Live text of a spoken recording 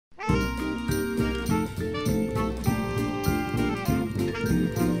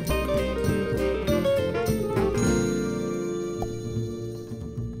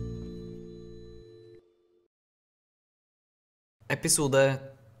Episode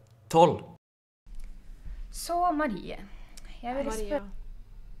 12. Så Marie. Jeg vil spørre...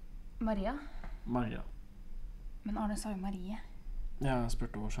 Maria? Maria. Men Arne sa jo Marie. Ja, jeg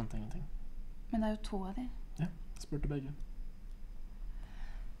spurte og skjønte ingenting. Men det er jo to av de. Ja, jeg spurte begge.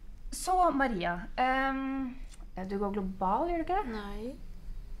 Så Maria, du går global, gjør du ikke det? Nei.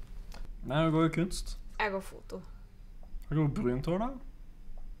 Nei, jeg går jo kunst. Jeg går foto. Jeg går brunt hår da.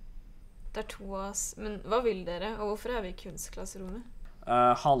 Det er to av oss. Men hva vil dere, og hvorfor er vi i kunstklasserommet?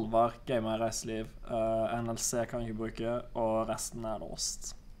 Halvard, gamer i reiseliv, NLC kan jeg ikke bruke, og resten er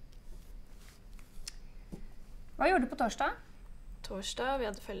låst. Hva gjorde du på torsdag? Torsdag, vi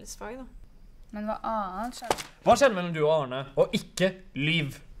hadde fellesfag da. Men hva annet skjedde? Hva skjedde mellom du og Arne? Og ikke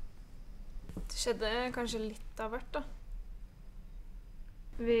lyv! Det skjedde kanskje litt av hvert da.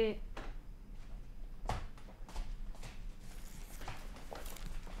 Vi...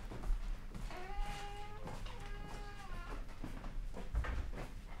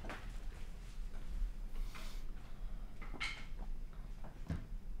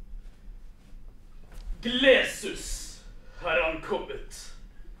 Glesus har han kommet.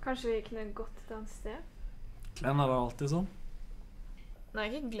 Kanskje vi kunne gått et annet sted? Glen er det alltid sånn. Nei,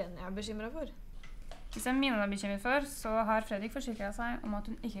 ikke Glen jeg er bekymret for. Hvis det er Mina er bekymret for, så har Fredrik forsikret seg om at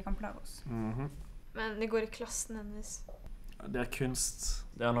hun ikke kan plage oss. Men det går i klassen hennes. Det er kunst.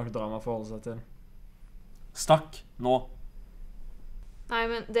 Det er nok drama å forholde seg til. Stakk, nå. Nei,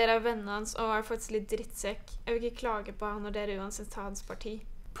 men dere er vennene hans, og er faktisk litt drittsekk. Jeg vil ikke klage på han når dere uansett tar hans parti.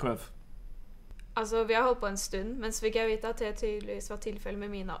 Prøv. Altså, vi har holdt på en stund, men så fikk jeg vite at det tydeligvis var tilfelle med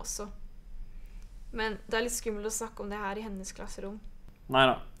Mina også. Men det er litt skummelt å snakke om det her i hennes klasserom.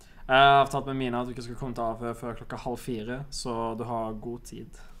 Neida. Jeg har tatt med Mina at du ikke skal komme til av før klokka 3:30, så du har god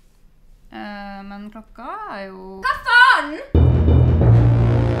tid. Men klokka er jo... Hva faen?!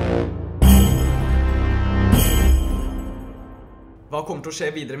 Hva kommer til å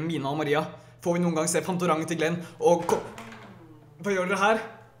skje videre med Mina og Maria? Får vi noen gang se Fantorangen til Glen? Og hva gjør dere her?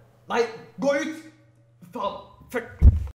 Nei, gå ut! Faen, fuck!